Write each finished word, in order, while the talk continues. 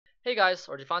Hey guys,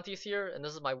 Orgifantes here, and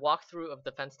this is my walkthrough of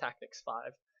Defense Tactics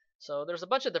 5. So there's a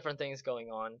bunch of different things going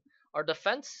on. Our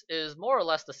defense is more or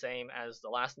less the same as the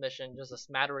last mission, just a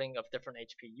smattering of different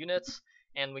HP units,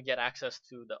 and we get access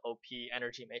to the OP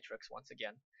energy matrix once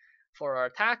again. For our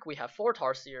attack, we have 4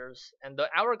 Tarsiers, and the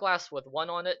hourglass with 1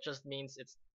 on it just means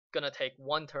it's gonna take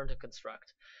 1 turn to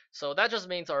construct. So that just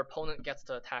means our opponent gets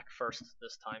to attack first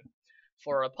this time.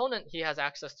 For our opponent, he has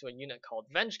access to a unit called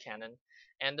Venge Cannon,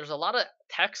 and there's a lot of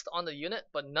text on the unit,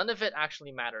 but none of it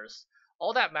actually matters.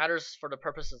 All that matters for the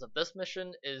purposes of this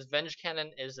mission is Venge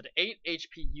Cannon is an 8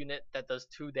 HP unit that does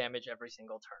 2 damage every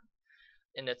single turn.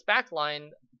 In its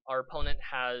backline, our opponent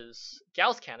has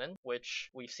Gauss Cannon, which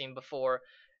we've seen before,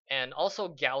 and also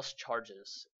Gauss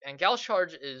Charges. And Gauss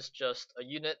Charge is just a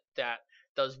unit that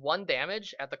does 1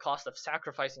 damage at the cost of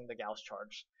sacrificing the Gauss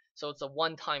Charge. So it's a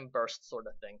one-time burst sort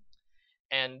of thing.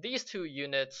 And these 2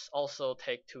 units also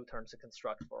take 2 turns to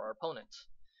construct for our opponent.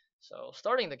 So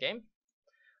starting the game,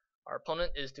 our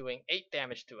opponent is doing 8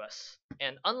 damage to us.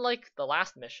 And unlike the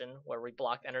last mission where we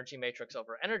blocked Energy Matrix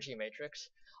over Energy Matrix,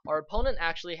 our opponent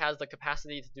actually has the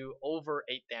capacity to do over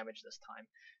 8 damage this time.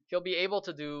 He'll be able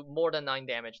to do more than 9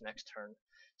 damage next turn.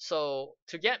 So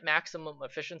to get maximum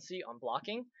efficiency on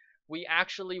blocking, we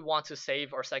actually want to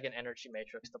save our second Energy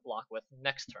Matrix to block with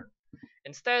next turn.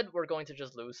 Instead, we're going to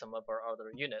just lose some of our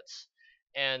other units.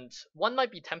 And one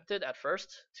might be tempted at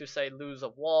first to say lose a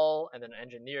wall and an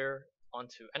engineer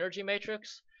onto energy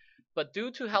matrix, but due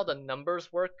to how the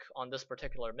numbers work on this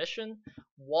particular mission,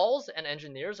 walls and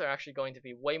engineers are actually going to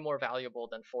be way more valuable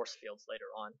than force fields later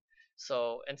on.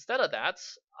 So instead of that,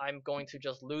 I'm going to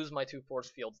just lose my 2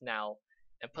 force fields now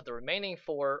and put the remaining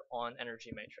 4 on energy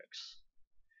matrix.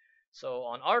 So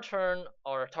on our turn,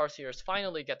 our Tarsiers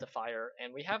finally get to fire,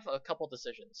 and we have a couple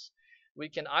decisions. We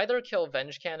can either kill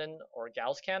Venge Cannon or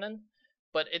Gauss Cannon,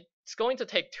 but it's going to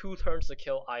take 2 turns to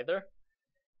kill either.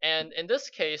 And in this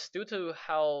case, due to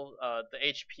how the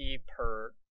HP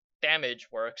per damage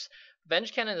works,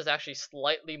 Venge Cannon is actually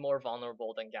slightly more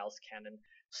vulnerable than Gauss Cannon.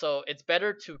 So it's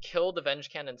better to kill the Venge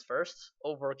Cannons first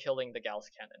over killing the Gauss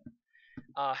Cannon.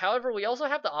 However, we also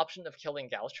have the option of killing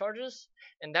Gauss charges,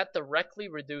 and that directly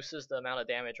reduces the amount of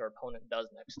damage our opponent does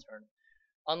next turn.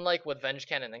 Unlike with Venge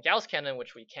Cannon and Gauss Cannon,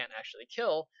 which we can't actually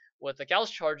kill, with the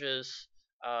Gauss charges,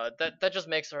 that just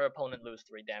makes our opponent lose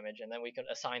 3 damage, and then we can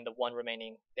assign the 1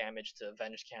 remaining damage to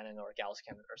Venge Cannon or Gauss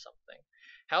Cannon or something.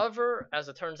 However, as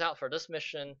it turns out for this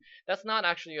mission, that's not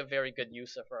actually a very good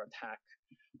use of our attack.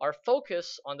 Our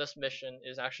focus on this mission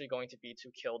is actually going to be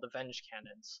to kill the Venge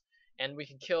Cannons, and we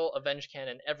can kill a Venge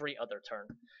Cannon every other turn.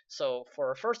 So for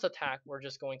our first attack, we're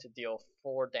just going to deal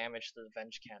 4 damage to the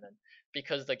Venge Cannon,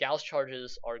 because the Gauss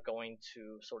charges are going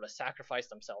to sort of sacrifice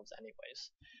themselves anyways.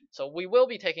 So we will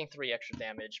be taking 3 extra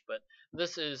damage, but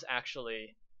this is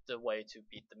actually the way to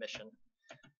beat the mission.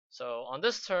 So on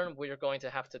this turn, we are going to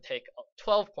have to take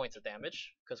 12 points of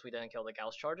damage, because we didn't kill the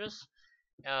Gauss charges.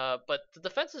 But the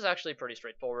defense is actually pretty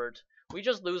straightforward. We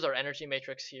just lose our energy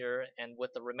matrix here, and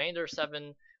with the remainder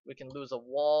 7, we can lose a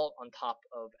wall on top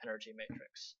of energy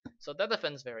matrix. So that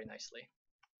defends very nicely.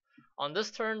 On this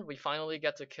turn, we finally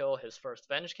get to kill his first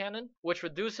Venge Cannon, which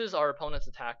reduces our opponent's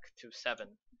attack to 7.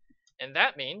 And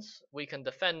that means we can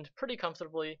defend pretty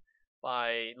comfortably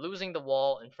by losing the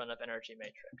wall in front of energy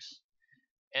matrix.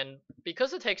 And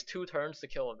because it takes 2 turns to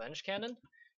kill a Venge Cannon,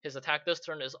 his attack this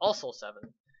turn is also 7.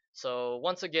 So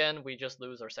once again, we just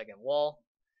lose our second wall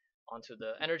onto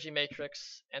the energy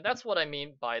matrix, and that's what I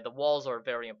mean by the walls are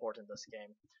very important in this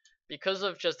game. Because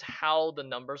of just how the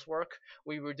numbers work,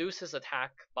 we reduce his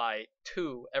attack by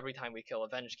 2 every time we kill a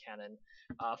Venge Cannon.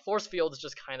 Force fields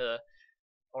just kind of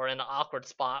are in an awkward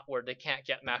spot where they can't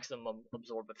get maximum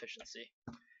absorb efficiency.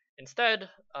 Instead,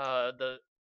 the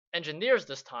engineers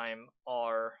this time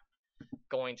are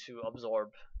going to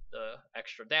absorb the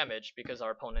extra damage because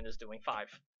our opponent is doing 5.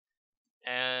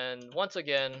 And once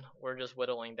again, we're just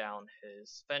whittling down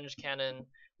his Venge Cannon.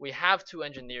 We have 2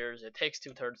 engineers. It takes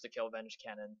 2 turns to kill Venge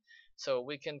Cannon. So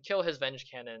we can kill his Venge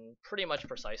Cannon pretty much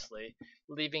precisely,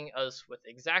 leaving us with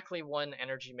exactly 1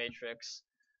 energy matrix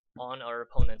on our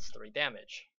opponent's 3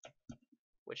 damage.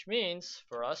 Which means,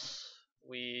 for us,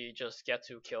 we just get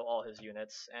to kill all his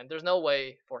units, and there's no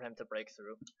way for him to break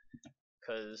through,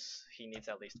 because he needs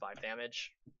at least 5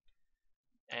 damage.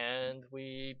 And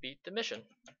we beat the mission.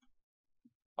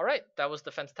 Alright, that was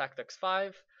Defense Tactics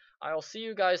 5. I'll see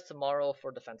you guys tomorrow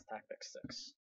for Defense Tactics 6.